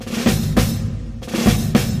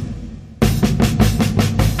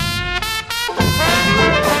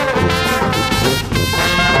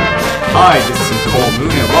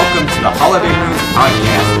Holiday Moon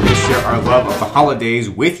Podcast, where we share our love of the holidays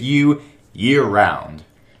with you year-round.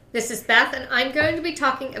 This is Beth, and I'm going to be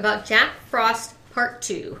talking about Jack Frost Part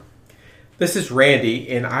 2. This is Randy,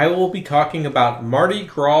 and I will be talking about Mardi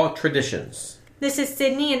Gras traditions. This is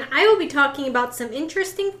Sydney, and I will be talking about some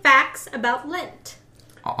interesting facts about Lent.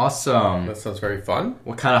 Awesome. That sounds very fun.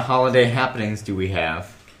 What kind of holiday happenings do we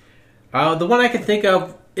have? The one I can think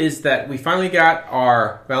of is that we finally got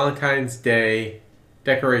our Valentine's Day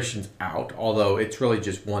decorations out, although it's really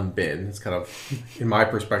just one bin. It's kind of, in my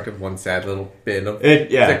perspective, one sad little bin of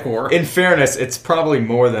decor. In fairness, it's probably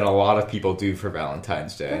more than a lot of people do for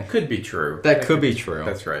Valentine's Day. That could be true. That could be true.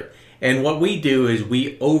 That's right. And what we do is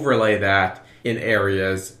we overlay that in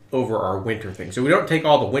areas over our winter things. So we don't take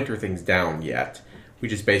all the winter things down yet. We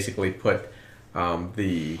just basically put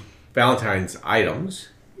the Valentine's items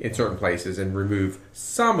in certain places and remove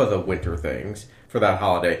some of the winter things for that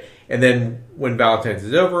holiday. And then when Valentine's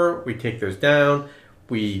is over, we take those down.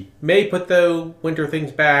 We may put the winter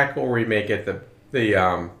things back, or we may get the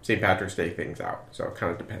St. Patrick's Day things out. So it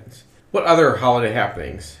kind of depends. What other holiday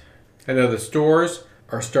happenings? I know the stores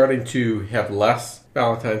are starting to have less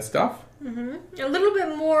Valentine's stuff. Mm-hmm. A little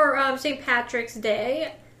bit more St. Patrick's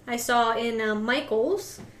Day I saw in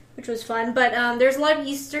Michael's, which was fun. But there's a lot of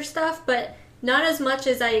Easter stuff, but not as much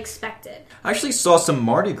as I expected. I actually saw some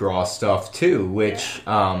Mardi Gras stuff too, which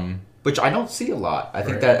I don't see a lot. I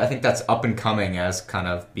think that's up and coming as kind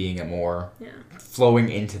of being a more flowing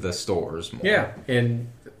into the stores more. Yeah, and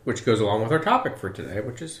which goes along with our topic for today,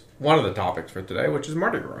 which is one of the topics for today, which is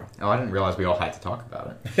Mardi Gras. Oh, I didn't realize we all had to talk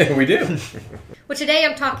about it. We do. Well, today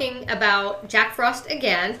I'm talking about Jack Frost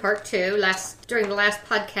again, Part 2. During the last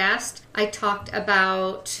podcast, I talked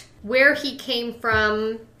about where he came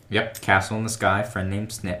from. Yep, Castle in the Sky, friend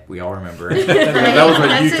named Snip. We all remember it. That was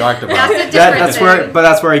what you talked about.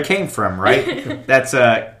 That's where he came from, right? That's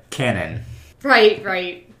canon.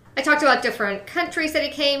 Right. I talked about different countries that he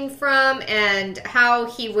came from and how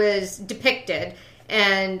he was depicted.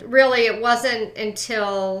 And really, it wasn't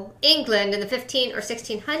until England in the 15 or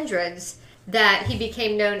 1600s that he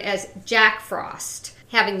became known as Jack Frost,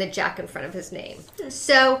 having the Jack in front of his name.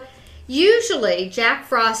 So, usually, Jack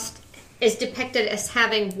Frost is depicted as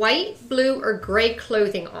having white, blue, or gray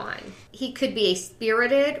clothing on. He could be a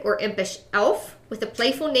spirited or impish elf with a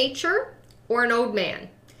playful nature, or an old man.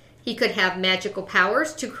 He could have magical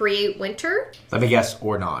powers to create winter. Let me guess,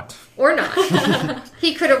 or not. Or not.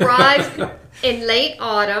 He could arrive in late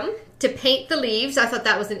autumn to paint the leaves. I thought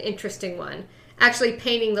that was an interesting one. Actually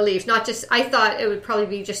painting the leaves. I thought it would probably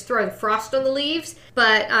be just throwing frost on the leaves,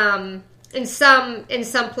 but in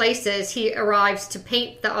some places he arrives to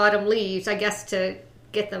paint the autumn leaves, I guess to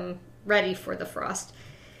get them ready for the frost.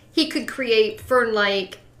 He could create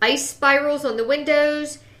fern-like ice spirals on the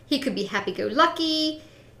windows. He could be happy-go-lucky.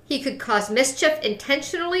 He could cause mischief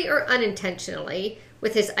intentionally or unintentionally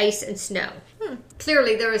with his ice and snow.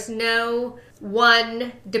 Clearly, there is no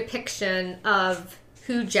one depiction of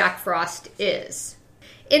who Jack Frost is.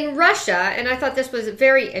 In Russia, and I thought this was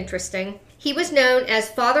very interesting, he was known as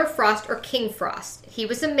Father Frost or King Frost. He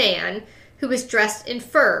was a man who was dressed in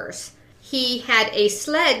furs. He had a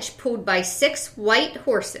sledge pulled by 6 white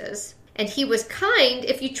horses, and he was kind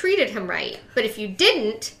if you treated him right. But if you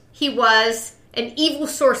didn't, he was an evil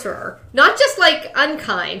sorcerer. Not just like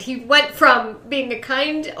unkind. He went from being a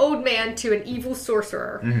kind old man to an evil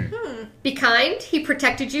sorcerer. Mm-hmm. Be kind, he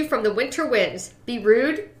protected you from the winter winds. Be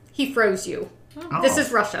rude, he froze you. Oh. This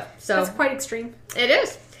is Russia. So that's quite extreme. It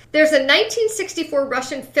is. There's a 1964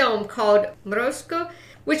 Russian film called Morosko,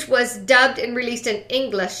 which was dubbed and released in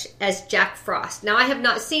English as Jack Frost. Now, I have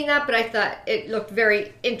not seen that, but I thought it looked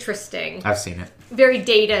very interesting. I've seen it. Very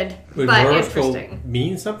dated, Would but Morosko interesting.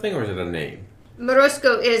 Mean something, or is it a name?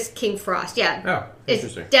 Morosko is King Frost, yeah. Oh,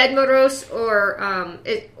 interesting. It's Dead Moros or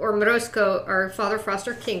Morosko or Father Frost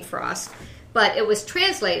or King Frost, but it was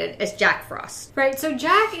translated as Jack Frost. Right, so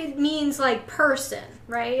Jack, it means like person,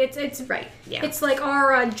 right? It's right, yeah. It's like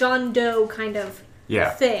our John Doe kind of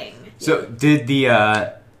thing. So did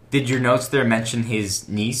your notes there mention his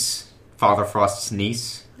niece, Father Frost's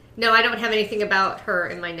niece? No, I don't have anything about her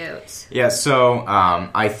in my notes. Yeah, so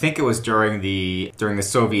I think it was during the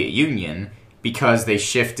Soviet Union, because they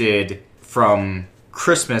shifted from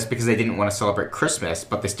Christmas because they didn't want to celebrate Christmas,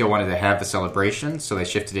 but they still wanted to have the celebration, so they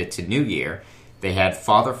shifted it to New Year. They had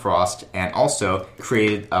Father Frost and also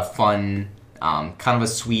created a fun, kind of a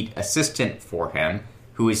sweet assistant for him,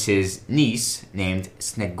 who is his niece named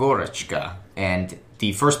Snegorotchka. And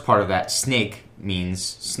the first part of that, snake, means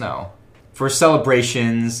snow. For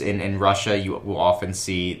celebrations in Russia, you will often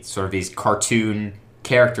see sort of these cartoon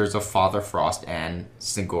characters of Father Frost and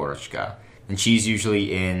Snegorotchka. And she's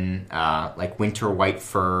usually in like winter white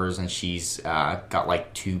furs, and she's got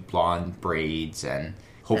like 2 blonde braids, and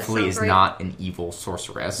hopefully is sounds right. not an evil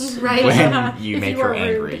sorceress Right. when you If make you her are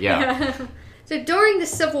angry. rude. Yeah. So during the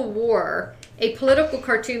Civil War, a political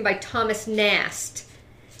cartoon by Thomas Nast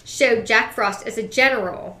showed Jack Frost as a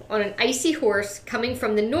general on an icy horse coming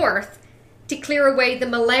from the north to clear away the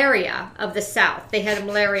malaria of the South. They had a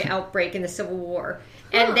malaria outbreak in the Civil War,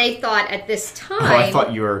 and they thought at this time. Oh,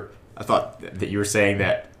 I thought that you were saying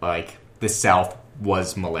that like the South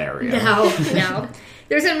was malaria. No.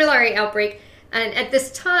 There's a malaria outbreak, and at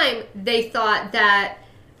this time they thought that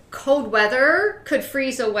cold weather could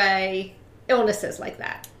freeze away illnesses like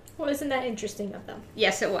that. Well, isn't that interesting of them?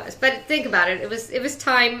 Yes, it was. But think about it. It was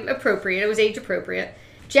time appropriate. It was age appropriate.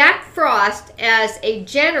 Jack Frost as a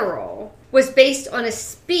general was based on a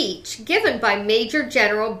speech given by Major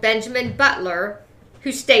General Benjamin Butler,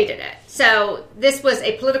 who stated it. So this was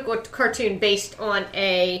a political cartoon based on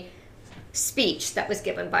a speech that was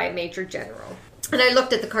given by a major general. And I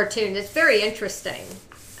looked at the cartoon. It's very interesting.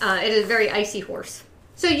 It is a very icy horse.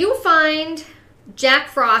 So you'll find Jack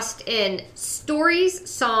Frost in stories,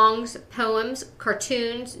 songs, poems,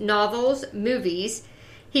 cartoons, novels, movies.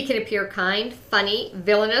 He can appear kind, funny,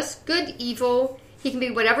 villainous, good, evil. He can be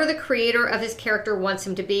whatever the creator of his character wants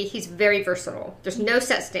him to be. He's very versatile. There's no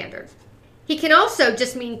set standard. He can also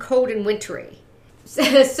just mean cold and wintry.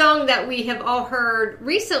 A song that we have all heard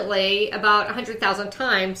recently about 100,000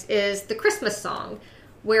 times is the Christmas song,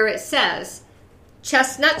 where it says,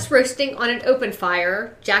 "Chestnuts roasting on an open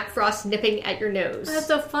fire, Jack Frost nipping at your nose." That's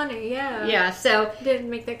so funny, yeah. Yeah, so, Didn't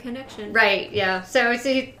make that connection. right, yeah. So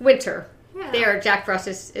it's winter. Yeah. There, Jack Frost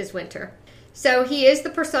is winter. So he is the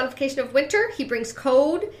personification of winter. He brings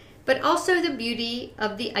cold, but also the beauty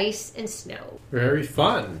of the ice and snow. Very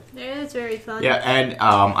fun. Yeah, it's very fun. Yeah, and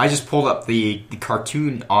I just pulled up the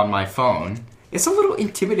cartoon on my phone. It's a little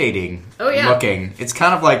intimidating looking. It's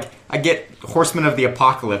kind of like, I get Horseman of the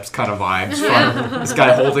Apocalypse kind of vibes from this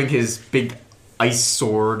guy holding his big ice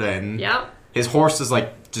sword, and Yeah. his horse is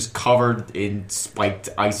like just covered in spiked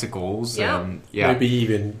icicles. Yeah. And, yeah, Maybe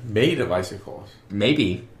even made of icicles.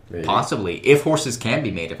 maybe. Possibly. If horses can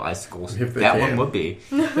be made of icicles, If they that can. one would be.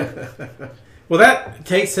 Well, that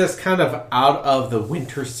takes us kind of out of the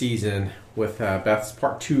winter season with Beth's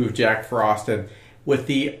part 2 of Jack Frost, and with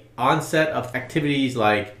the onset of activities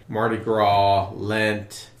like Mardi Gras,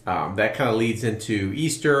 Lent, that kind of leads into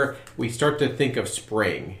Easter. We start to think of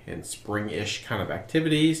spring and spring-ish kind of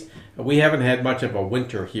activities. We haven't had much of a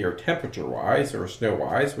winter here temperature-wise or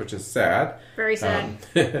snow-wise, which is sad. Very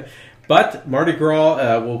sad. But Mardi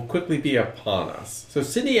Gras will quickly be upon us. So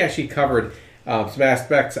Sydney actually covered some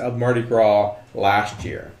aspects of Mardi Gras last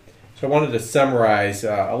year. So I wanted to summarize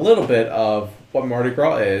a little bit of what Mardi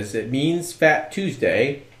Gras is. It means Fat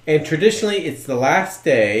Tuesday, and traditionally it's the last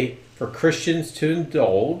day for Christians to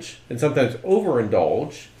indulge, and sometimes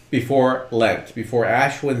overindulge, before Lent, before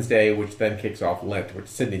Ash Wednesday, which then kicks off Lent, which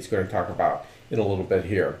Sydney's going to talk about in a little bit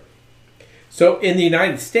here. So in the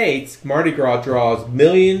United States, Mardi Gras draws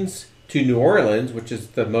millions to New Orleans, which is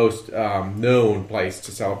the most known place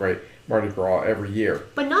to celebrate Mardi Gras every year.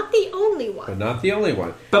 But not the only But one. not the only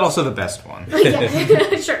one. But also the best one.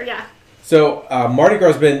 Yeah. Sure, yeah. So Mardi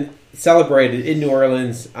Gras has been celebrated in New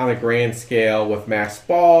Orleans on a grand scale with masked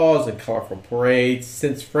balls and colorful parades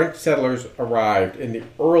since French settlers arrived in the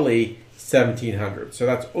early 1700s. So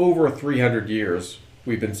that's over 300 years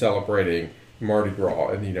we've been celebrating Mardi Gras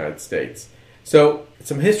in the United States. So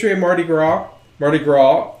some history of Mardi Gras. Mardi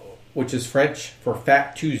Gras, which is French for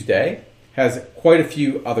Fat Tuesday, has quite a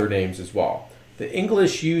few other names as well. The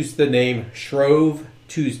English used the name Shrove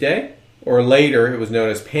Tuesday, or later it was known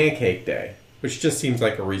as Pancake Day, which just seems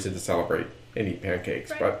like a reason to celebrate and eat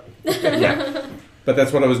pancakes. Right. But yeah, but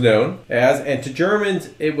that's what it was known as. And to Germans,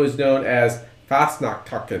 it was known as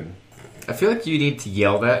Fastnachttage, I feel like you need to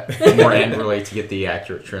yell that more angrily to get the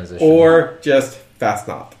accurate transition. or just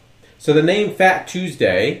Fastnacht. So the name Fat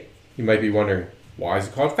Tuesday, you might be wondering, why is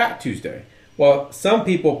it called Fat Tuesday? Well, some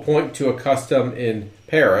people point to a custom in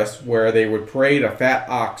Paris where they would parade a fat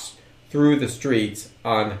ox through the streets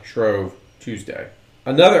on Shrove Tuesday.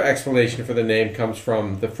 Another explanation for the name comes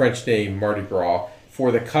from the French name Mardi Gras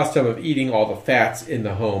for the custom of eating all the fats in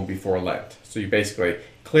the home before Lent. So you're basically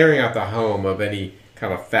clearing out the home of any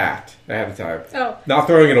kind of fat ahead of time. Oh. Not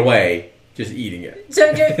throwing it away, just eating it. So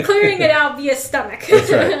you're clearing it out via stomach.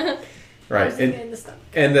 That's right. Right. Losing it in the stomach.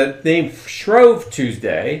 And the name Shrove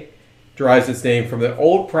Tuesday derives its name from the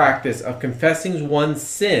old practice of confessing one's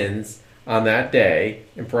sins on that day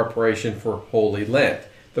in preparation for Holy Lent.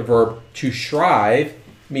 The verb to shrive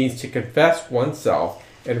means to confess oneself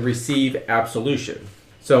and receive absolution.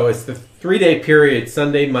 So it's the 3-day period,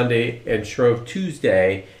 Sunday, Monday, and Shrove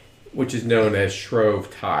Tuesday, which is known as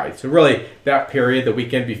Shrove Tide. So really, that period, the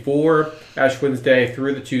weekend before Ash Wednesday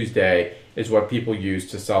through the Tuesday, is what people use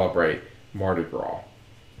to celebrate Mardi Gras.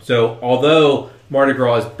 So although Mardi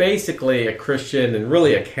Gras is basically a Christian and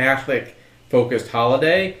really a Catholic-focused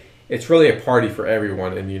holiday, it's really a party for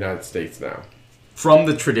everyone in the United States now. From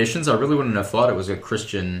the traditions, I really wouldn't have thought it was a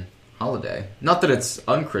Christian holiday. Not that it's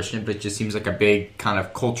unchristian, but it just seems like a big kind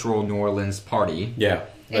of cultural New Orleans party. Yeah.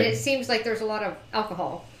 And it seems like there's a lot of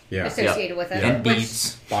alcohol Yeah. associated with it. And which-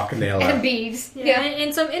 beads. Bacchanal. And beads. Yeah,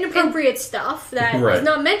 and some inappropriate stuff that Right. is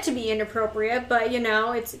not meant to be inappropriate, but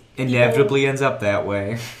it's Inevitably ends up that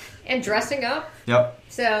way. And dressing up. Yep.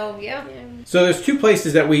 So, yeah. So there's two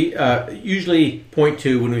places that we usually point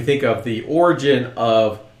to when we think of the origin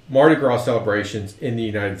of Mardi Gras celebrations in the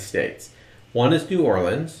United States. One is New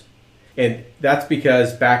Orleans, and that's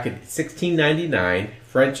because back in 1699,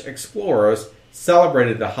 French explorers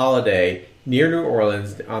celebrated the holiday near New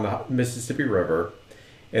Orleans on the Mississippi River,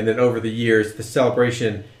 and then over the years, the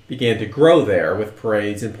celebration began to grow there with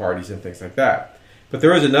parades and parties and things like that. But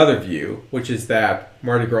there is another view, which is that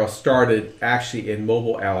Mardi Gras started actually in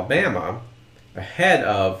Mobile, Alabama, ahead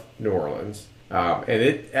of New Orleans. And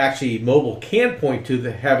it actually, Mobile can point to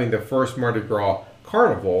having the first Mardi Gras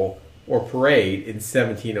carnival or parade in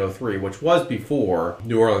 1703, which was before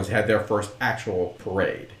New Orleans had their first actual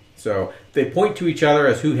parade. So they point to each other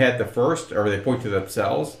as who had the first, or they point to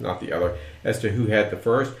themselves, not the other, as to who had the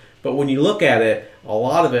first. But when you look at it, a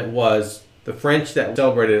lot of it was the French that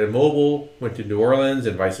celebrated in Mobile went to New Orleans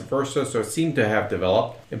and vice versa. So it seemed to have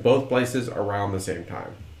developed in both places around the same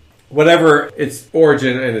time. Whatever its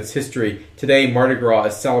origin and its history, today Mardi Gras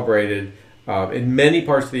is celebrated in many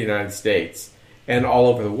parts of the United States and all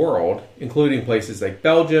over the world, including places like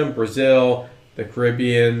Belgium, Brazil, the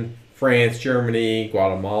Caribbean, France, Germany,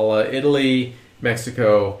 Guatemala, Italy,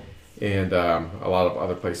 Mexico, and a lot of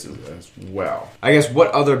other places as well. I guess what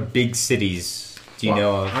other big cities do you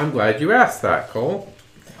know of? I'm glad you asked that, Cole.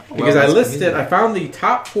 Because Well, I that's listed, amazing. I found the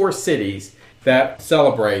top 4 cities that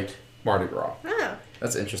celebrate Mardi Gras. Oh.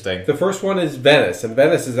 That's interesting. The first one is Venice, and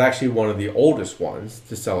Venice is actually one of the oldest ones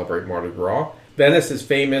to celebrate Mardi Gras. Venice is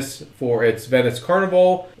famous for its Venice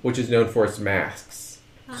Carnival, which is known for its masks.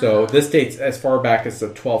 So this dates as far back as the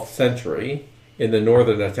 12th century in the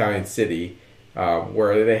northern Italian city,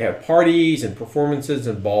 where they had parties and performances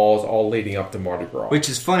and balls all leading up to Mardi Gras. Which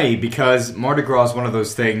is funny because Mardi Gras is one of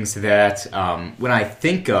those things that when I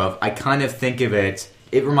think of, I kind of think of it,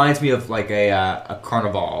 it reminds me of like a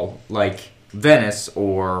carnival, like Venice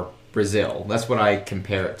or Brazil. That's what I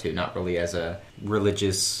compare it to, not really as a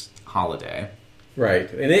religious holiday.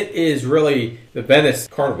 Right, and it is really, the Venice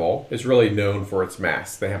Carnival is really known for its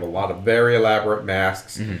masks. They have a lot of very elaborate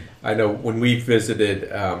masks. Mm-hmm. I know when we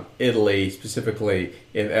visited Italy, specifically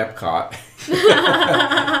in Epcot,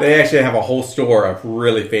 they actually have a whole store of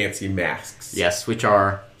really fancy masks. Yes, which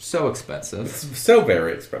are so expensive. So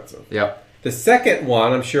very expensive. Yep. The second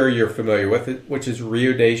one, I'm sure you're familiar with it, which is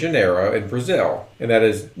Rio de Janeiro in Brazil, and that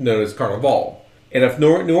is known as Carnival. And if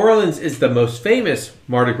New Orleans is the most famous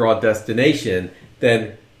Mardi Gras destination,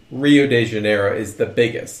 then Rio de Janeiro is the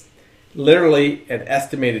biggest. Literally, an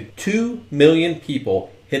estimated 2 million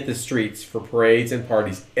people hit the streets for parades and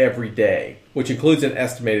parties every day, which includes an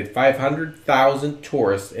estimated 500,000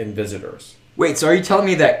 tourists and visitors. Wait, so are you telling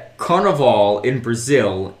me that Carnival in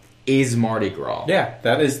Brazil is Mardi Gras? Yeah,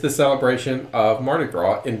 that is the celebration of Mardi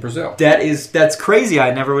Gras in Brazil. That's crazy.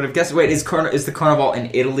 I never would have guessed. Wait, is the Carnival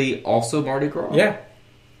in Italy also Mardi Gras? Yeah,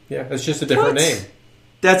 it's just a different What? name.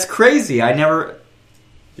 That's crazy. I never.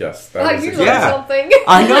 Yes, Oh, that is you exactly. learned Yeah. something.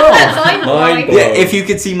 I know. Mind blowing. Mind blowing. Yeah, if you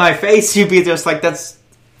could see my face, you'd be just like, "That's."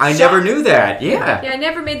 I never Shocked. knew that. Yeah. Yeah, I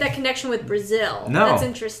never made that connection with Brazil. No. That's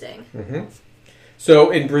interesting.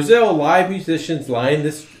 So in Brazil, live musicians line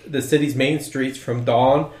the city's main streets from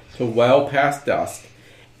dawn to well past dusk.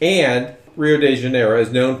 And Rio de Janeiro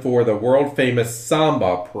is known for the world-famous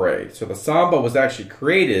Samba parade. So the Samba was actually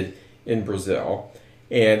created in Brazil,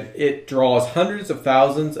 and it draws hundreds of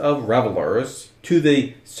thousands of revelers to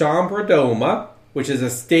the Samba Doma, which is a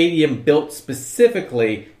stadium built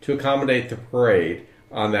specifically to accommodate the parade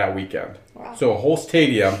on that weekend. Wow. So a whole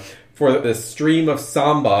stadium for the stream of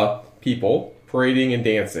Samba people parading and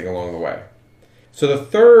dancing along the way. So the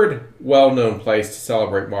third well-known place to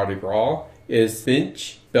celebrate Mardi Gras is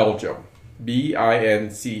Binche, Belgium.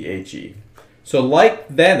 Binche. So like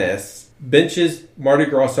Venice, Binche's Mardi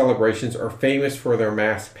Gras celebrations are famous for their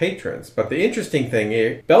masked patrons. But the interesting thing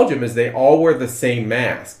in Belgium is they all wear the same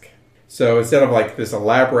mask. So instead of like this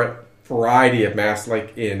elaborate variety of masks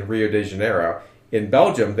like in Rio de Janeiro, In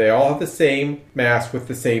Belgium, they all have the same mask with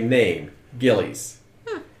the same name, gillies.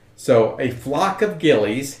 So a flock of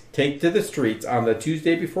gillies take to the streets on the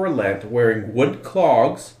Tuesday before Lent wearing wood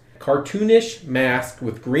clogs, cartoonish masks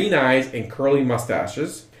with green eyes and curly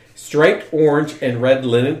mustaches, striped orange and red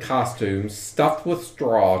linen costumes stuffed with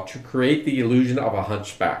straw to create the illusion of a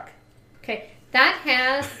hunchback. Okay, that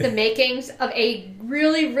has the makings of a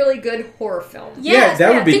really, really good horror film. Yeah,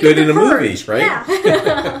 that would be think good of in a The movie, Purge. right?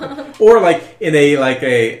 Yeah. Or like in a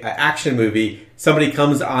action movie, somebody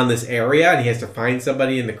comes on this area and he has to find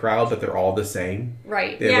somebody in the crowd, but they're all the same.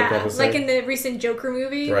 Right. They look all Yeah, the same. like in the recent Joker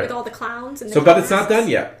movie Right. with all the clowns. And the So, but it's clowns. not done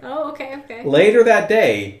yet. Oh, okay. Later that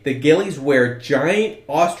day, the gillies wear giant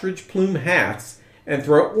ostrich plume hats and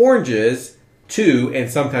throw oranges to and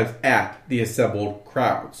sometimes at the assembled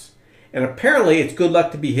crowds. And apparently, it's good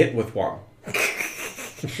luck to be hit with one.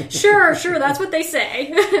 Sure, that's what they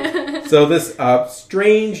say. So this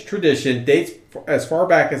strange tradition dates as far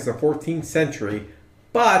back as the 14th century,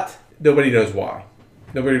 but nobody knows why.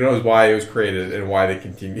 Nobody knows why it was created and why they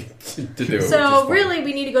continue to do it. which is So funny. really,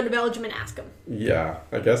 we need to go to Belgium and ask them. Yeah,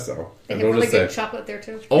 I guess so. They I have don't really know good to say. chocolate there,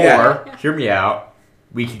 too. Or, Yeah. hear me out,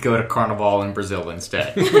 we could go to Carnival in Brazil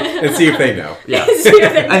instead. And see if they know. Yeah. See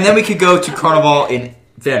if they- And then we could go to Carnival in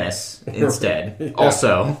Venice instead. Yeah.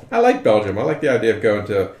 Also, I like Belgium. I like the idea of going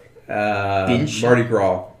to Binge. Mardi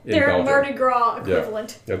Gras in Their Belgium. Mardi Gras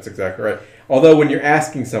equivalent. Yeah, that's exactly right. Although when you're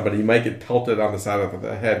asking somebody, you might get pelted on the side of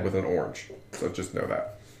the head with an orange. So just know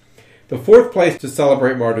that. The fourth place to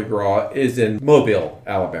celebrate Mardi Gras is in Mobile,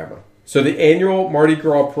 Alabama. So the annual Mardi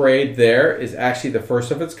Gras parade there is actually the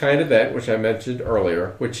first of its kind event, which I mentioned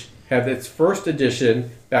earlier, which had its first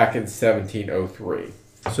edition back in 1703.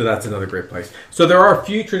 So that's another great place. So there are a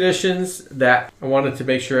few traditions that I wanted to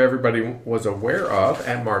make sure everybody was aware of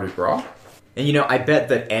at Mardi Gras. and you know, I bet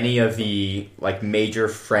that any of the like major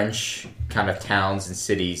French kind of towns and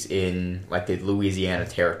cities in like the Louisiana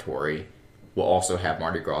territory will also have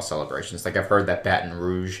Mardi Gras celebrations. Like I've heard that Baton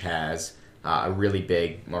Rouge has a really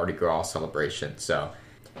big Mardi Gras celebration. So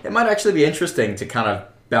it might actually be interesting to kind of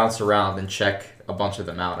bounce around and check a bunch of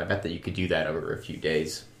them out. I bet that you could do that over a few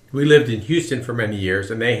days. We lived in Houston for many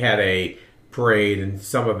years, and they had a parade and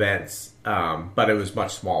some events, but it was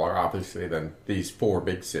much smaller, obviously, than these four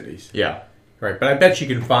big cities. Yeah. Right, but I bet you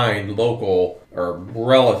can find local or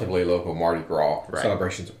relatively local Mardi Gras Right.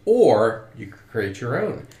 celebrations, or you could create your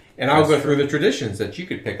own. And I'll go through the traditions that you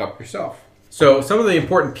could pick up yourself. So some of the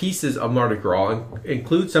important pieces of Mardi Gras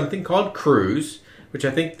include something called crews, which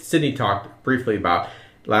I think Sydney talked briefly about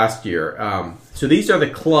last year. So these are the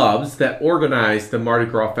clubs that organize the Mardi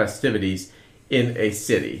Gras festivities in a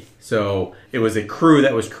city. So it was a crew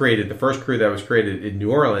that was created, the first crew that was created in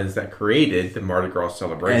New Orleans that created the Mardi Gras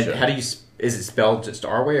celebration. And how do you? Is it spelled just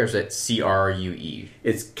our way, or is it CRUE?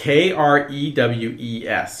 It's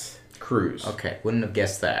Krews, Crews. Okay, wouldn't have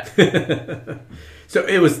guessed that. So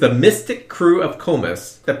it was the Mystic Crew of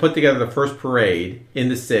Comus that put together the first parade in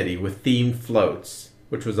the city with themed floats,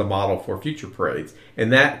 which was a model for future parades.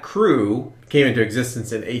 And that crew came into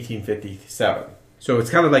existence in 1857. So it's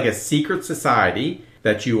kind of like a secret society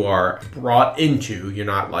that you are brought into. You're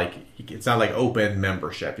not like, it's not like open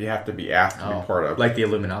membership. You have to be asked to be part of. Like the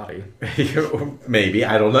Illuminati. Maybe,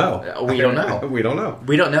 I don't know. We don't know. We don't know.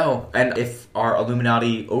 We don't know. And if our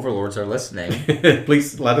Illuminati overlords are listening,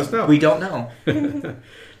 Please let us know. we don't know.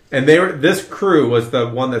 And this crew was the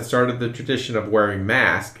one that started the tradition of wearing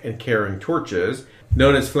masks and carrying torches,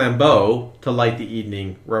 known as flambeaux, to light the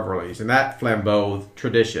evening revelries. And that flambeau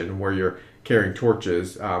tradition, where you're carrying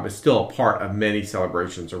torches, is still a part of many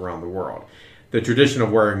celebrations around the world. The tradition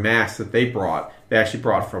of wearing masks that they actually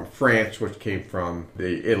brought from France, which came from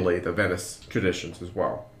Italy, the Venice traditions as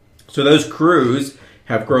well. So those crews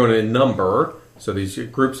have grown in number. So these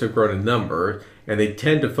groups have grown in number, and they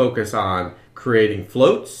tend to focus on creating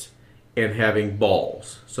floats and having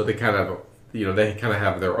balls. So they kind of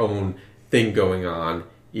have their own thing going on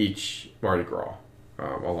each Mardi Gras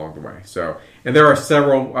along the way. So, and there are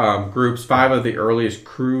several groups. 5 of the earliest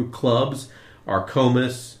crew clubs are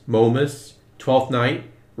Comus, Momus, Twelfth Night,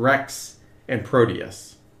 Rex, and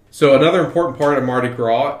Proteus. So another important part of Mardi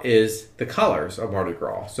Gras is the colors of Mardi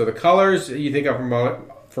Gras. So the colors you think of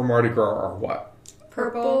for Mardi Gras are what?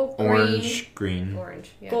 Purple, Orange, green,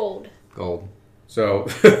 Orange. Yeah. gold. gold. So,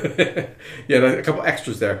 yeah, a couple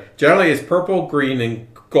extras there. Generally, it's purple, green, and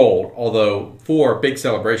gold. Although for big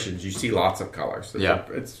celebrations, you see lots of colors.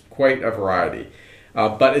 It's quite a variety.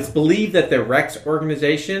 But it's believed that the Rex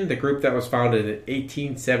organization, the group that was founded in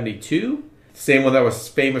 1872, the same one that was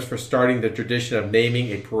famous for starting the tradition of naming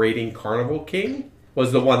a parading carnival king,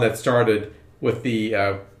 was the one that started with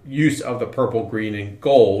the use of the purple, green, and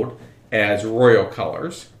gold as royal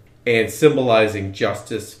colors and symbolizing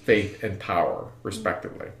justice, faith, and power,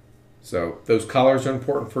 respectively. So those colors are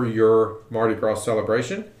important for your Mardi Gras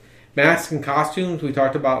celebration. Masks and costumes, we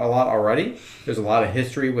talked about a lot already. There's a lot of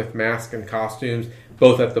history with masks and costumes,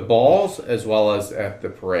 both at the balls as well as at the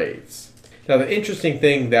parades. Now, the interesting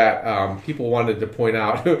thing that people wanted to point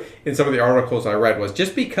out in some of the articles I read was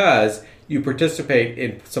just because you participate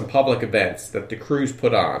in some public events that the crews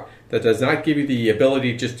put on, that does not give you the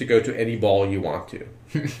ability just to go to any ball you want to.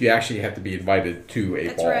 You actually have to be invited to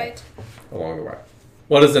a ball along the way.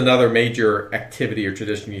 What is another major activity or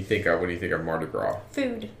tradition you think of when you think of Mardi Gras?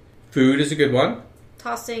 Food. Food is a good one.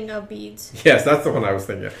 Tossing of beads. Yes, that's the one I was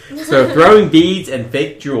thinking of. So throwing beads and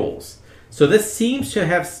fake jewels. So this seems to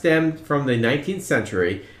have stemmed from the 19th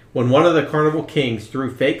century when one of the carnival kings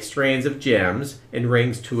threw fake strands of gems and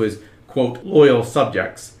rings to his, quote, loyal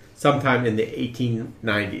subjects sometime in the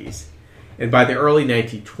 1890s. And by the early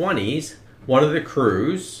 1920s, one of the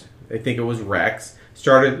crews, I think it was Rex,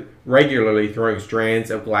 started regularly throwing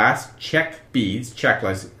strands of glass Czech beads, Czech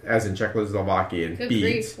as in Czechoslovakian Good beads,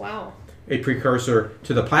 grief, wow. a precursor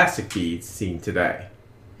to the plastic beads seen today.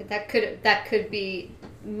 That could be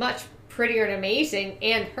much prettier and amazing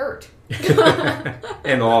and hurt.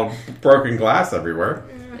 And all broken glass everywhere.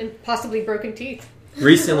 And possibly broken teeth.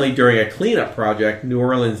 Recently, during a cleanup project, New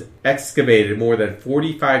Orleans excavated more than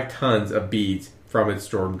 45 tons of beads from its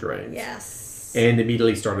storm drains. Yes. And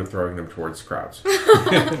immediately started throwing them towards crowds. No,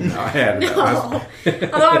 I had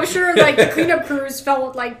that. Although I'm sure like the cleanup crews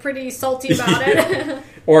felt like pretty salty about it.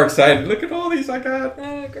 Or excited. Look at all these I got.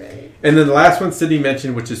 Oh, great. And then the last one Sydney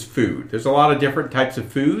mentioned, which is food. There's a lot of different types of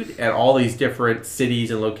food at all these different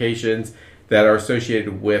cities and locations that are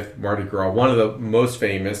associated with Mardi Gras. One of the most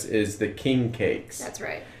famous is the king cakes. That's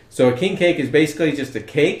right. So a king cake is basically just a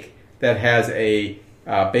cake that has a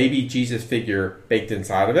baby Jesus figure baked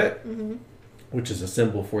inside of it, which is a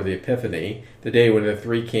symbol for the Epiphany, the day when the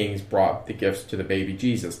three kings brought the gifts to the baby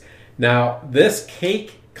Jesus. Now, this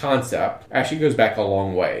cake concept actually goes back a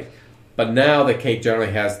long way, but now the cake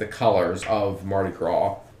generally has the colors of Mardi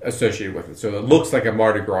Gras associated with it. So it looks like a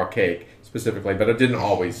Mardi Gras cake specifically, but it didn't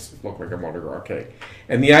always look like a Mardi Gras cake.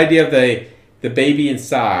 And the idea of the baby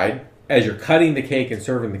inside, as you're cutting the cake and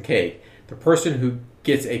serving the cake, the person who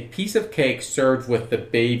gets a piece of cake served with the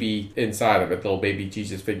baby inside of it, the little baby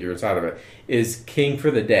Jesus figure inside of it, is king for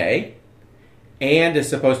the day and is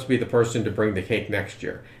supposed to be the person to bring the cake next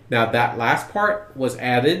year. Now, that last part was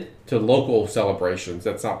added to local celebrations.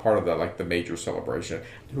 That's not part of the major celebration.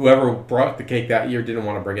 Whoever brought the cake that year didn't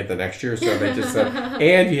want to bring it the next year, so they just said,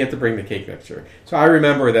 and you have to bring the cake next year. So I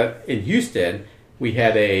remember that in Houston, we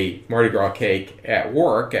had a Mardi Gras cake at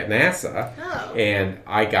work at NASA, and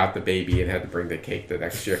I got the baby and had to bring the cake the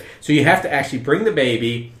next year. So you have to actually bring the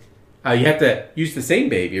baby. You have to use the same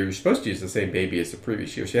baby, or you're supposed to use the same baby as the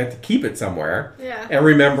previous year. So you have to keep it somewhere and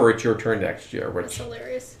remember it's your turn next year. That's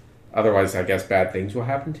hilarious. Otherwise, I guess bad things will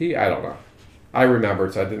happen to you. I don't know. I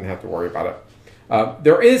remembered, so I didn't have to worry about it.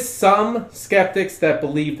 There is some skeptics that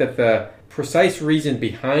believe that the precise reason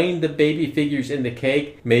behind the baby figures in the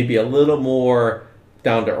cake may be a little more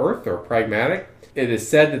down to earth or pragmatic. It is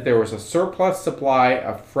said that there was a surplus supply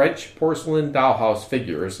of French porcelain dollhouse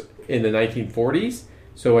figures in the 1940s.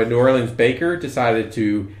 So a New Orleans baker decided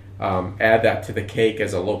to add that to the cake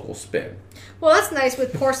as a local spin. Well, that's nice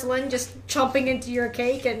with porcelain, just chomping into your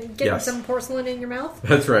cake and getting some porcelain in your mouth.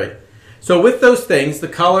 That's right. So with those things, the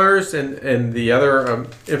colors and the other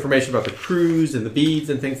information about the crews and the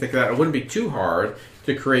beads and things like that, it wouldn't be too hard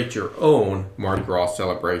to create your own Mardi Gras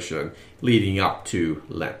celebration leading up to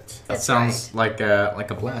Lent. That sounds like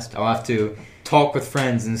a blast. I'll have to talk with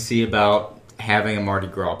friends and see about having a Mardi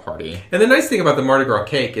Gras party. And the nice thing about the Mardi Gras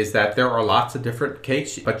cake is that there are lots of different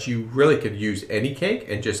cakes, but you really could use any cake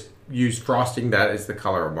and just use frosting that is the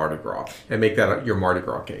color of Mardi Gras and make that your Mardi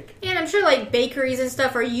Gras cake. Yeah, and I'm sure bakeries and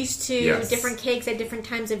stuff are used to different cakes at different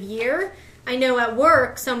times of year. I know at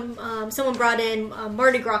work, someone brought in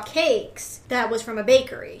Mardi Gras cakes that was from a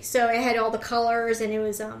bakery. So it had all the colors, and it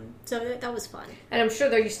was so that was fun. And I'm sure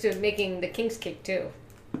they're used to making the king's cake too.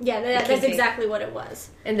 Yeah, that's exactly what it was.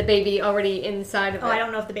 And the baby already inside of it. Oh, I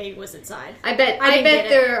don't know if the baby was inside. I bet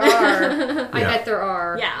there are. I bet there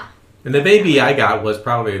are. Yeah. And the baby I got was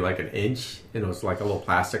probably like an inch, and it was like a little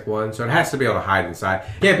plastic one, so it has to be able to hide inside.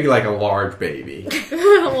 It can't be like a large baby.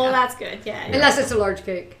 Well, that's good, yeah. Unless it's a large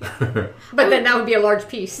cake. But then that would be a large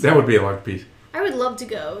piece. That would be a large piece. I would love to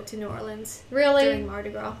go to New Orleans. Really? During Mardi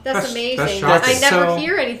Gras. That's amazing. That's I never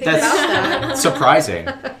hear anything about that. Surprising.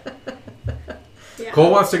 Yeah.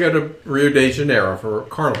 Cole wants to go to Rio de Janeiro for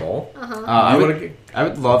Carnival. I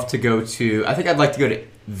would love to go to... I think I'd like to go to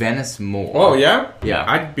Venice more. Oh, yeah? Yeah.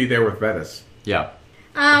 I'd be there with Venice. Yeah.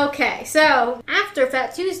 Okay, so after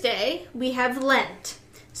Fat Tuesday, we have Lent.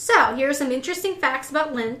 So, here are some interesting facts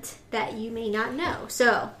about Lent that you may not know.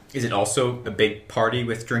 So, Is it also a big party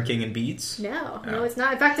with drinking and beads? no, it's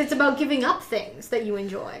not. In fact, it's about giving up things that you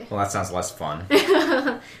enjoy Well, that sounds less fun.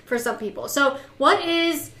 for some people. So, what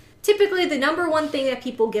is typically the number one thing that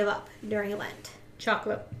people give up during Lent?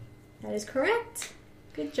 Chocolate. That is correct.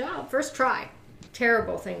 Good job. First try.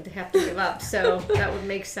 Terrible thing to have to give up, so that would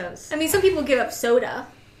make sense. I mean, some people give up soda.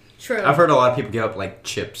 True. I've heard a lot of people give up, like,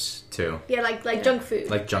 chips, too. Yeah, like junk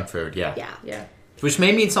food. Like junk food, yeah. yeah. Yeah. Which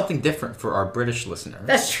may mean something different for our British listeners.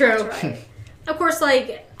 That's true. That's right. Of course,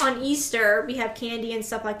 like on Easter, we have candy and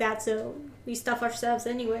stuff like that, so we stuff ourselves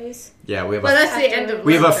anyways. Yeah, we have Well, a, that's the end of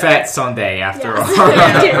we have a Lent, fat Sunday after Yes. our, We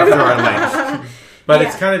do. after our Lent. But Yeah.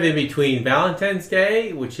 it's kind of in between Valentine's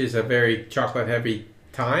Day, which is a very chocolate-heavy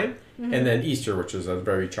time, and then Easter, which is a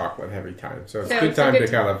very chocolate-heavy time. So it's a So good it's a time good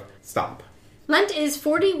to kind of stop. Lent is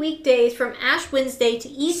 40 weekdays from Ash Wednesday to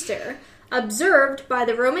Easter, observed by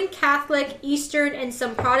the Roman Catholic, Eastern, and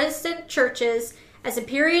some Protestant churches as a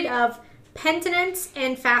period of penitence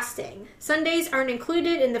and fasting. Sundays aren't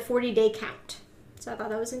included in the 40-day count. So I thought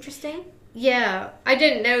that was interesting. Yeah, I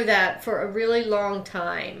didn't know that for a really long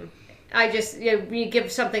time. I just, you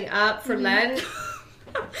give something up for Lent.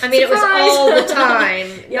 I mean, it was Surprise! all the time.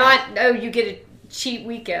 Yeah. Not, you get a cheat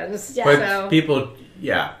weekends. Yeah. But So, people,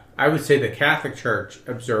 I would say the Catholic Church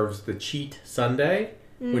observes the cheat Sunday,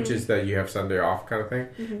 which is that you have Sunday off kind of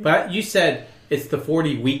thing. But you said it's the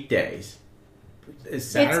 40 weekdays. Is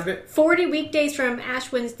Saturday? It's 40 weekdays from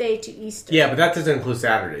Ash Wednesday to Easter. Yeah, but that doesn't include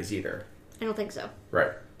Saturdays either. I don't think so.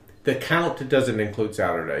 Right. The count doesn't include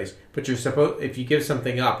Saturdays, but you're supposed if you give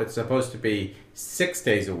something up, it's supposed to be 6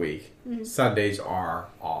 days a week. Sundays are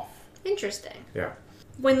off. Interesting. Yeah.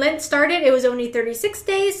 When Lent started, it was only 36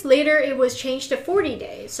 days. Later, it was changed to 40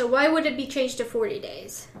 days. So why would it be changed to 40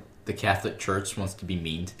 days? The Catholic Church wants to be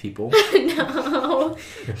mean to people. No.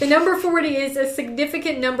 The number 40 is a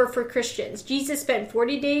significant number for Christians. Jesus spent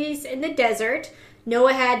 40 days in the desert.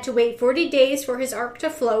 Noah had to wait 40 days for his ark to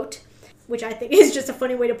float, which I think is just a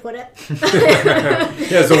funny way to put it.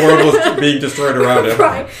 Yeah, the world was being destroyed around him.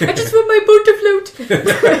 Right. I just want my boat to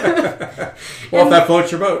float. Well, if that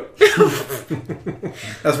floats your boat.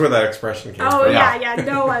 That's where that expression came Oh, from. yeah.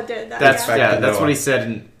 Noah did that. That's yeah. Back to that's Noah. what he said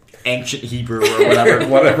in ancient Hebrew or whatever.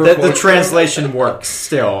 Whatever The floats translation works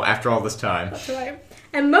still after all this time. That's right.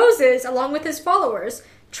 And Moses, along with his followers,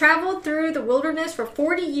 traveled through the wilderness for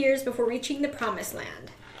 40 years before reaching the Promised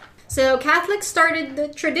Land. So Catholics started the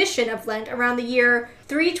tradition of Lent around the year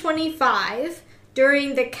 325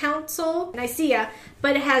 during the Council of Nicaea,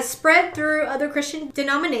 but it has spread through other Christian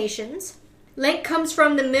denominations. Lent comes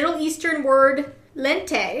from the Middle Eastern word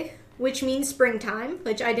lente, which means springtime,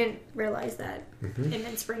 which I didn't realize that it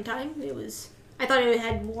meant springtime. I thought it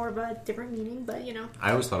had more of a different meaning, but you know.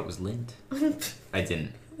 I always thought it was lint. I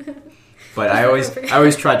didn't. But I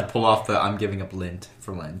always tried to pull off the I'm giving up lint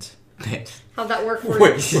for Lent bit. how'd that work for you?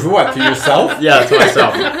 Wait, what, to yourself? Yeah, to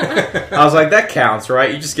myself. I was like, that counts,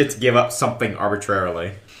 right? You just get to give up something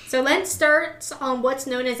arbitrarily. So Lent starts on what's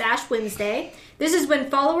known as Ash Wednesday. This is when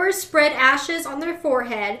followers spread ashes on their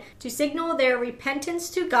forehead to signal their repentance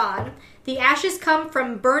to God. The ashes come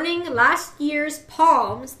from burning last year's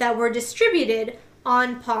palms that were distributed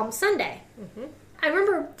on Palm Sunday. I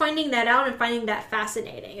remember finding that out and finding that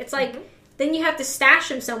fascinating. It's like, then you have to stash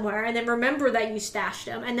them somewhere and then remember that you stashed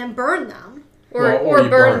them and then burn them. Or Or you burn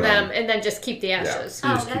burn them and then just keep the Yeah, ashes. you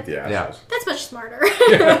just Oh, keep the ashes. Yeah. That's much smarter.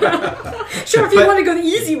 Sure, if you But- want to go the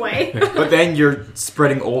easy way. But then you're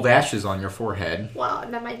spreading old ashes on your forehead. Well,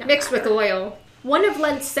 that might not Mixed matter. with oil. One of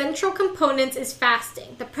Lent's central components is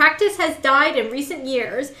fasting. The practice has died in recent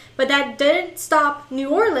years, but that didn't stop New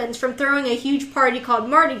Orleans from throwing a huge party called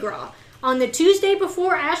Mardi Gras. On the Tuesday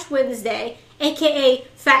before Ash Wednesday, aka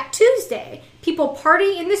Fat Tuesday, people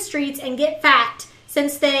party in the streets and get fat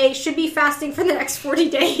since they should be fasting for the next 40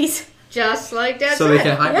 days. Just like Dad So said. they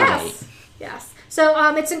can hibernate. Yes. So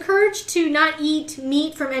it's encouraged to not eat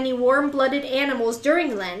meat from any warm-blooded animals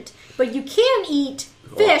during Lent, but you can eat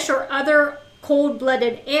fish or other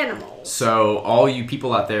cold-blooded animals. So all you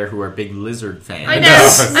people out there who are big lizard fans. I know. I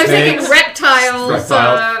was thinking reptiles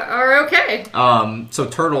are okay. So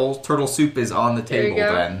turtle soup is on the There you table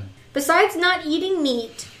go. then. Besides not eating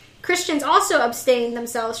meat, Christians also abstain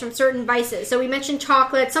themselves from certain vices. So we mentioned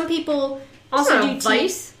chocolate. Some people also That's do not a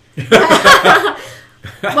vice.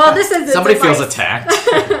 Well, this is Somebody it's a feels vice. attacked.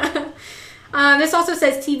 This also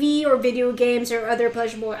says TV or video games or other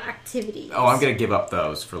pleasurable activities. Oh, I'm going to give up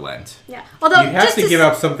those for Lent. Yeah. Although You have to give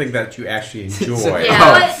up something that you actually enjoy. Yeah.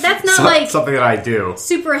 But that's not something that I do.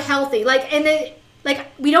 super healthy.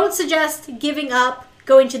 We don't suggest giving up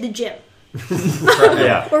going to the gym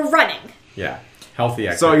Yeah. or running. Yeah. Healthy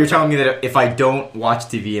activity. So you're telling me that if I don't watch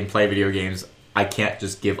TV and play video games, I can't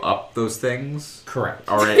just give up those things? Correct.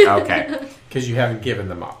 All right. Okay. Because you haven't given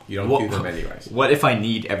them up. You don't do them anyways. What if I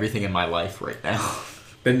need everything in my life right now?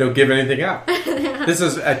 Then don't give anything up. This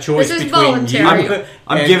is a choice This is between voluntary. you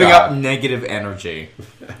I'm and giving God. up negative energy.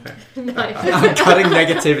 Nice. I'm cutting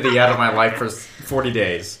negativity out of my life for 40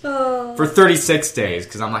 days. Oh. For 36 days,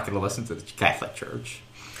 because I'm not going to listen to the Catholic Church.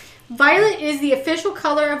 Violet is the official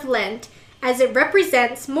color of Lent, as it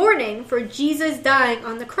represents mourning for Jesus dying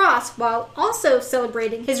on the cross while also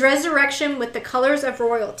celebrating his resurrection with the colors of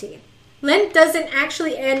royalty. Lent doesn't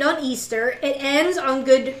actually end on Easter. It ends on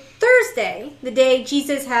Good Thursday, the day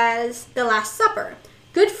Jesus has the Last Supper.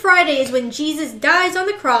 Good Friday is when Jesus dies on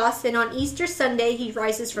the cross, and on Easter Sunday he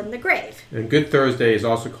rises from the grave. And Good Thursday is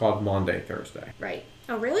also called Maundy Thursday. Right.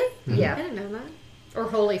 Oh, really? Yeah. I didn't know that. Or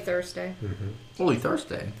Holy Thursday. Holy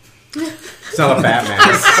Thursday. It's not a Batman.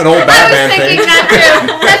 An old I was Batman thinking thing. that too.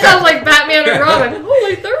 That sounds like Batman and Robin.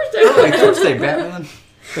 Holy Thursday. Holy Thursday, Batman.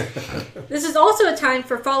 This is also a time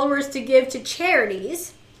for followers to give to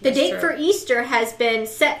charities. The That's date true. for Easter has been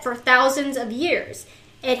set for thousands of years.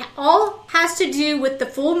 It all has to do with the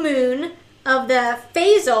full moon of the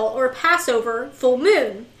Phasal or Passover full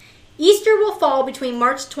moon. Easter will fall between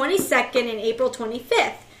March 22nd and April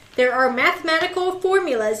 25th. There are mathematical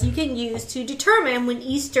formulas you can use to determine when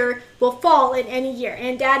Easter will fall in any year.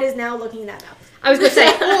 And Dad is now looking that up. I was going to say,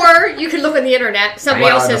 or you could look on the internet. Somebody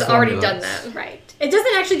What else are the has already formulas? done that. Right. It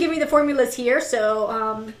doesn't actually give me the formulas here,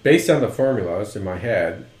 so... Based on the formulas in my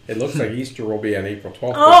head, it looks like Easter will be on April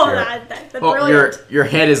 12th Oh, this year. that's Well, brilliant. your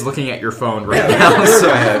head is looking at your phone right Yeah, now, they're in so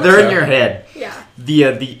my head, they're in so. your head. Yeah.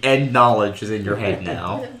 The end knowledge is in your head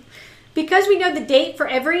now. Because we know the date for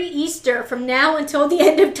every Easter from now until the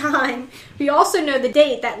end of time, we also know the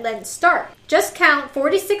date that Lent starts. Just count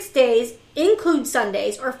 46 days, include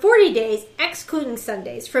Sundays, or 40 days, excluding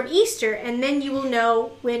Sundays, from Easter, and then you will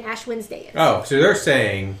know when Ash Wednesday is. Oh, so they're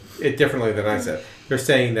saying it differently than I said. They're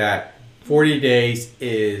saying that 40 days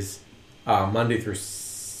is Monday through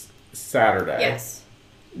Saturday. Yes.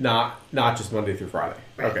 Not just Monday through Friday.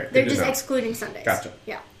 Right. Okay. They're good to just know. excluding Sundays. Gotcha.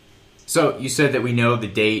 Yeah. So you said that we know the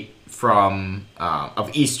date from of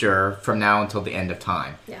Easter from now until the end of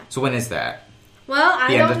time. Yeah. So when is that? Well, I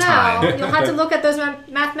The end don't of know. time. You'll have to look at those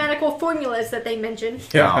mathematical formulas that they mentioned.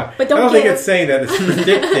 Yeah. But don't I don't think give- it's saying that. It's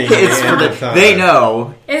predicting It's the end of time. they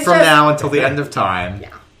know It's from just- now until the end of time.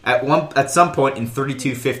 Yeah. At some point in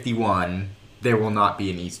 3251, there will not be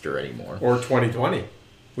an Easter anymore. Or 2020.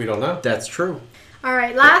 We don't know. That's true. All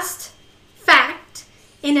right, last fact.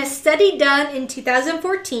 In a study done in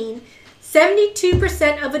 2014,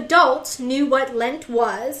 72% of adults knew what Lent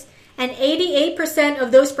was, and 88%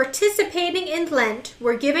 of those participating in Lent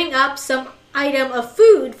were giving up some item of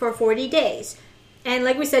food for 40 days. And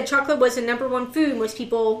like we said, chocolate was the number one food most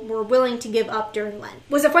people were willing to give up during Lent.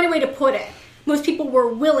 Was a funny way to put it. Most people were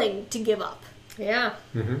willing to give up. Yeah.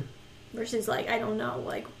 Versus, like, I don't know,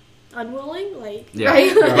 like, unwilling? Like, Yeah.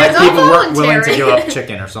 Right. Like It's all people weren't willing to voluntary. give up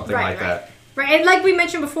chicken or something Right, like right. that. Right, and like we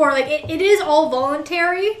mentioned before, like it is all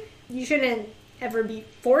voluntary. You shouldn't ever be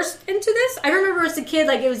forced into this. I remember as a kid,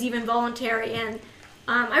 like it was even voluntary, and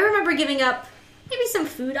I remember giving up maybe some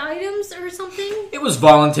food items or something. It was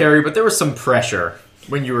voluntary, but there was some pressure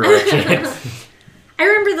when you were a kid. I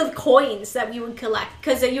remember the coins that we would collect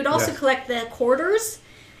because you'd also Yeah. collect the quarters,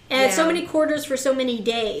 and so Yeah. many quarters for so many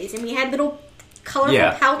days, and we had little colorful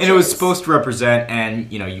Yeah, pouches. and it was supposed to represent,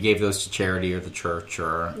 and you gave those to charity or the church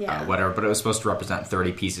or Yeah. whatever, but it was supposed to represent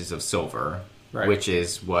 30 pieces of silver, Right. which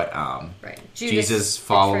is what Right. Jesus'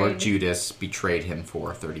 follower betrayed. Judas betrayed him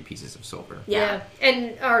for 30 pieces of silver. Yeah.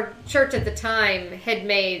 And our church at the time had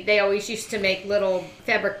made, they always used to make little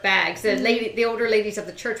fabric bags. The older ladies of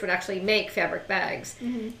the church would actually make fabric bags.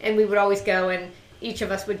 And we would always go and each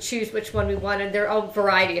of us would choose which one we wanted. There are a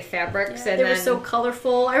variety of fabrics. Yeah, and they were then, so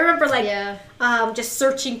colorful. I remember like Yeah. just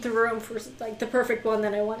searching through them for like the perfect one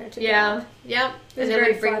that I wanted to. Yeah. build. Yep. was And then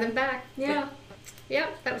very we'd bring fun. them back. Yeah.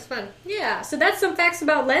 Yep. That was fun. Yeah, so that's some facts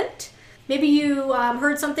about Lent. Maybe you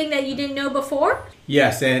heard something that you didn't know before.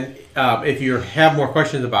 Yes, and if you have more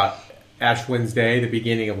questions about Ash Wednesday, the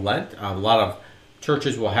beginning of Lent, a lot of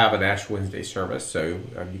churches will have an Ash Wednesday service, so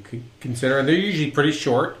you could consider, and they're usually pretty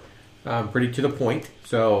short. pretty to the point.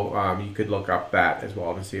 So you could look up that as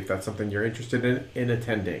well to see if that's something you're interested in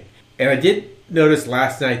attending. And I did notice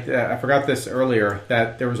last night, I forgot this earlier,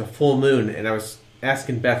 that there was a full moon, and I was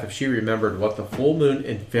asking Beth if she remembered what the full moon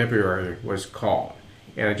in February was called.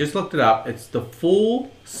 And I just looked it up. It's the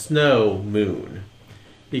full snow moon,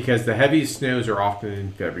 because the heaviest snows are often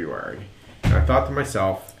in February. And I thought to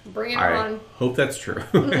myself, Bring it I on. hope that's true.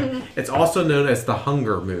 It's also known as the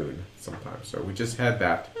hunger moon sometimes. So we just had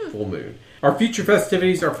that full moon. Our future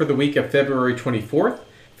festivities are for the week of February 24th.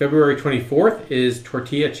 February 24th is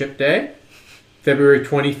Tortilla Chip Day. February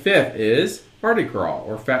 25th is Mardi Gras,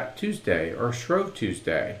 or Fat Tuesday, or Shrove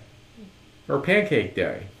Tuesday, or Pancake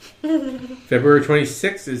Day. February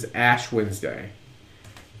 26th is Ash Wednesday.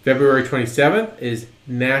 February 27th is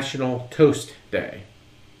National Toast Day.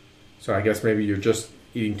 So I guess maybe you're just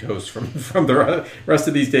eating toast from the rest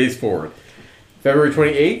of these days forward. February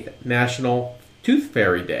 28th, National Tooth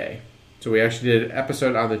Fairy Day. So we actually did an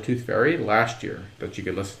episode on the Tooth Fairy last year that you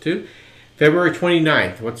could listen to. February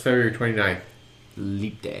 29th. What's February 29th?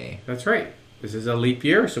 Leap Day. That's right. This is a leap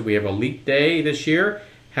year, so we have a leap day this year.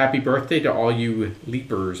 Happy birthday to all you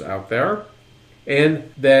leapers out there.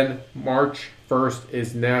 And then March 1st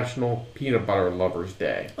is National Peanut Butter Lovers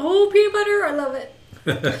Day. Oh, peanut butter! I love it.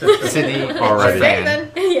 Sydney, already.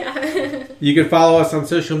 Raven. Yeah. You can follow us on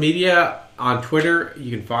social media. On Twitter,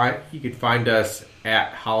 you can find us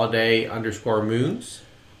at holiday_moons.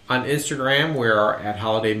 On Instagram, we are at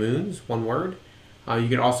Holiday Moons, one word. You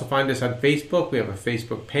can also find us on Facebook. We have a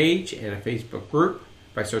Facebook page and a Facebook group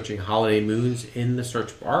by searching Holiday Moons in the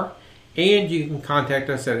search bar. And you can contact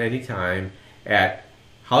us at any time at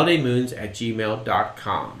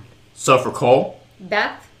holidaymoons@gmail.com. So for Cole,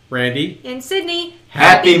 Beth. Randy, And Sydney.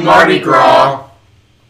 Happy Mardi Gras!